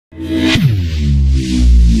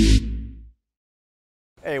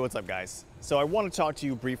Hey, what's up guys? So I want to talk to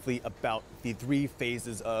you briefly about the 3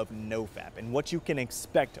 phases of NoFap and what you can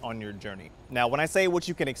expect on your journey. Now, when I say what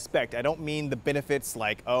you can expect, I don't mean the benefits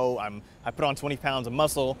like, oh, I put on 20 pounds of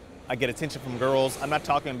muscle, I get attention from girls. I'm not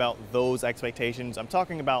talking about those expectations. I'm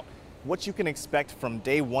talking about what you can expect from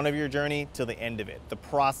day 1 of your journey to the end of it, the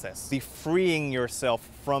process, the freeing yourself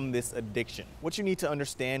from this addiction. What you need to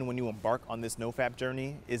understand when you embark on this NoFap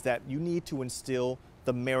journey is that you need to instill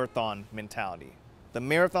the marathon mentality. The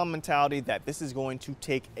marathon mentality that this is going to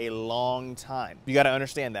take a long time. You got to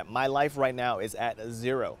understand that my life right now is at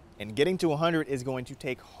 0 and getting to 100 is going to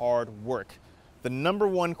take hard work. The number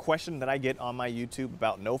 1 question that I get on my YouTube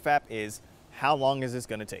about NoFap is, how long is this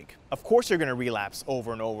going to take? Of course you're going to relapse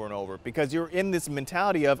over and over and over because you're in this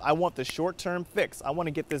mentality of, I want the short-term fix. I want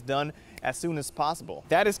to get this done as soon as possible.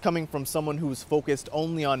 That is coming from someone who's focused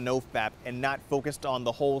only on NoFap and not focused on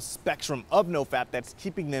the whole spectrum of NoFap that's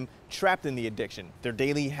keeping them trapped in the addiction, their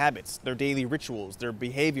daily habits, their daily rituals, their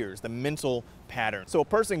behaviors, the mental patterns. So a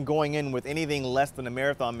person going in with anything less than a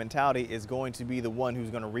marathon mentality is going to be the one who's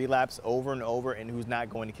going to relapse over and over and who's not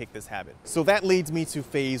going to kick this habit. So that leads me to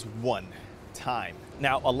phase 1. Time.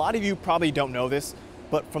 Now, a lot of you probably don't know this,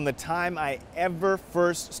 but from the time I ever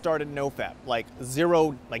first started NoFap, like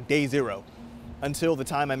day zero, until the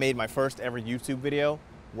time I made my first ever YouTube video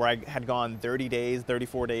where I had gone 30 days,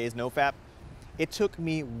 34 days NoFap, it took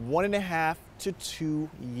me 1.5 to 2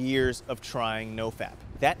 years of trying NoFap.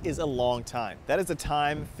 That is a long time. That is a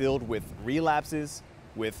time filled with relapses,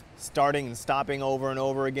 with starting and stopping over and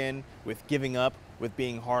over again, with giving up, with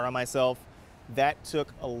being hard on myself. That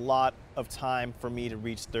took a lot of time for me to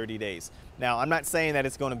reach 30 days. Now, I'm not saying that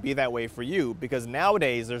it's going to be that way for you because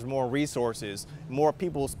nowadays there's more resources, more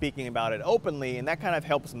people speaking about it openly, and that kind of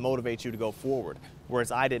helps motivate you to go forward.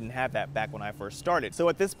 Whereas I didn't have that back when I first started. So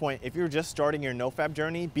at this point, if you're just starting your NoFap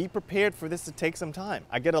journey, be prepared for this to take some time.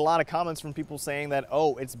 I get a lot of comments from people saying that,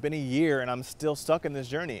 oh, it's been a year and I'm still stuck in this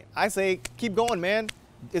journey. I say, keep going, man.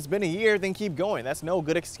 It's been a year, then keep going. That's no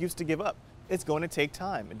good excuse to give up. It's going to take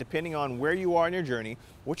time. And depending on where you are in your journey,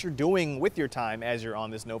 what you're doing with your time as you're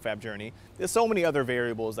on this NoFap journey, there's so many other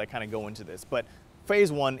variables that kind of go into this. But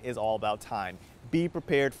phase 1 is all about time. Be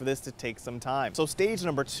prepared for this to take some time. So stage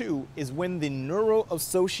number 2 is when the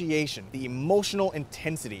neuroassociation, the emotional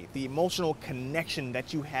intensity, the emotional connection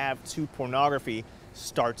that you have to pornography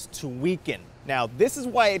starts to weaken. Now, this is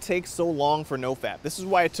why it takes so long for NoFap. This is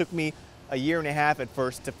why it took me 1.5 years at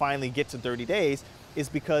first to finally get to 30 days, is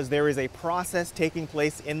because there is a process taking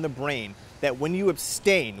place in the brain that when you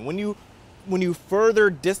abstain, when you further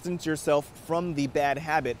distance yourself from the bad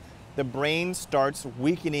habit, the brain starts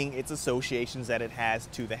weakening its associations that it has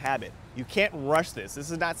to the habit. You can't rush this. This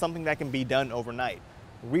is not something that can be done overnight.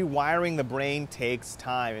 Rewiring the brain takes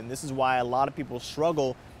time, and this is why a lot of people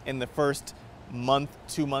struggle in the first month,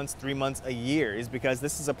 2 months, 3 months, a year, is because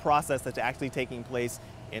this is a process that's actually taking place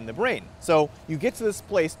in the brain. So you get to this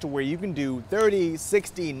place to where you can do 30,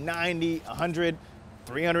 60, 90, 100,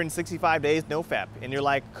 365 days NoFap, and you're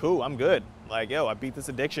like, cool, I'm good. Like, yo, I beat this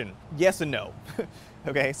addiction. Yes and no.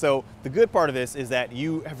 Okay, so the good part of this is that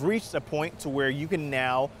you have reached a point to where you can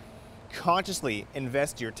now consciously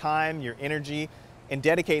invest your time, your energy, and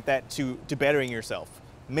dedicate that to bettering yourself.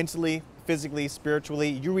 Mentally, physically, spiritually,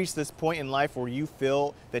 you reach this point in life where you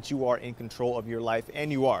feel that you are in control of your life,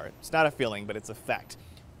 and you are. It's not a feeling, but it's a fact.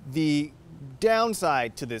 The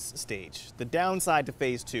downside to this stage, the downside to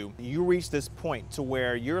phase 2, you reach this point to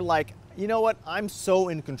where you're like, you know what, I'm so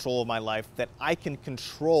in control of my life that I can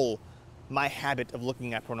control my habit of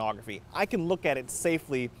looking at pornography. I can look at it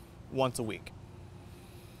safely once a week.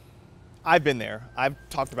 I've been there. I've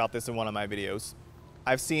talked about this in one of my videos.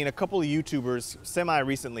 I've seen a couple of YouTubers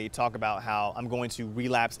semi-recently talk about how I'm going to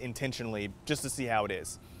relapse intentionally just to see how it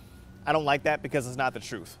is. I don't like that because it's not the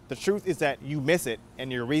truth. The truth is that you miss it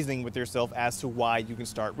and you're reasoning with yourself as to why you can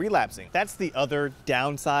start relapsing. That's the other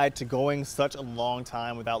downside to going such a long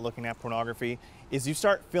time without looking at pornography, is you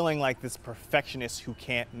start feeling like this perfectionist who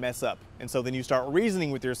can't mess up. And so then you start reasoning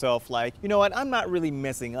with yourself like, you know what, I'm not really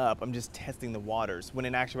messing up, I'm just testing the waters, when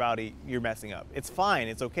in actuality, you're messing up. It's fine,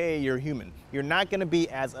 it's okay, you're human. You're not gonna be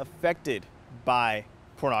as affected by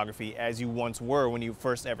pornography as you once were when you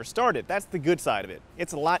first ever started. That's the good side of it.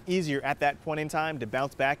 It's a lot easier at that point in time to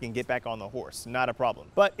bounce back and get back on the horse. Not a problem.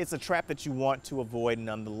 But it's a trap that you want to avoid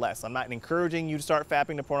nonetheless. I'm not encouraging you to start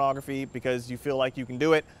fapping to pornography because you feel like you can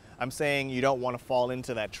do it. I'm saying you don't want to fall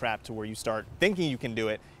into that trap to where you start thinking you can do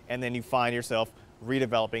it and then you find yourself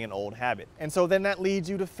redeveloping an old habit. And so then that leads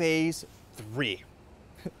you to phase 3.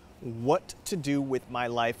 What to do with my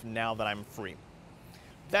life now that I'm free.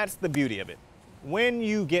 That's the beauty of it. When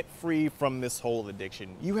you get free from this whole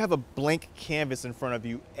addiction, you have a blank canvas in front of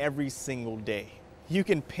you every single day. You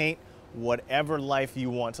can paint whatever life you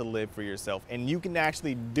want to live for yourself, and you can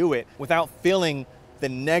actually do it without feeling the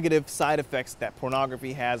negative side effects that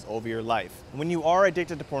pornography has over your life. When you are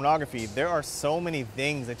addicted to pornography, there are so many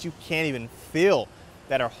things that you can't even feel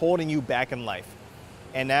that are holding you back in life.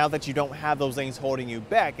 And now that you don't have those things holding you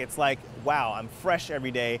back, it's like, wow, I'm fresh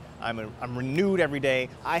every day, I'm renewed every day.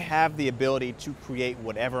 I have the ability to create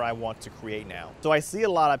whatever I want to create now. So I see a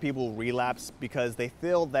lot of people relapse because they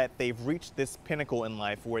feel that they've reached this pinnacle in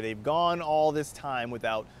life where they've gone all this time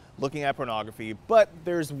without looking at pornography, but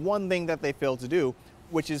there's one thing that they fail to do,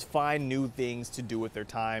 which is find new things to do with their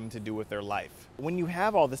time, to do with their life. When you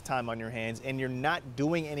have all this time on your hands and you're not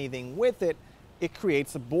doing anything with it, it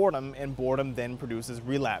creates a boredom, and boredom then produces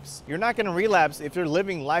relapse. You're not gonna relapse if you're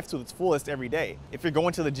living life to its fullest every day. If you're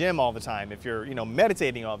going to the gym all the time, if you're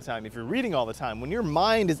meditating all the time, if you're reading all the time, when your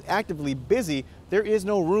mind is actively busy, there is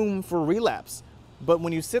no room for relapse. But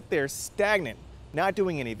when you sit there stagnant, not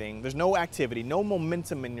doing anything, there's no activity, no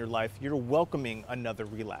momentum in your life, you're welcoming another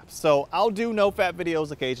relapse. So I'll do NoFap videos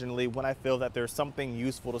occasionally when I feel that there's something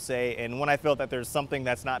useful to say and when I feel that there's something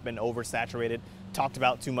that's not been oversaturated, talked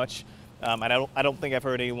about too much. I don't think I've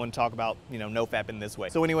heard anyone talk about, NoFap in this way.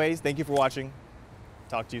 So anyways, thank you for watching.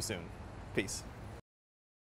 Talk to you soon. Peace.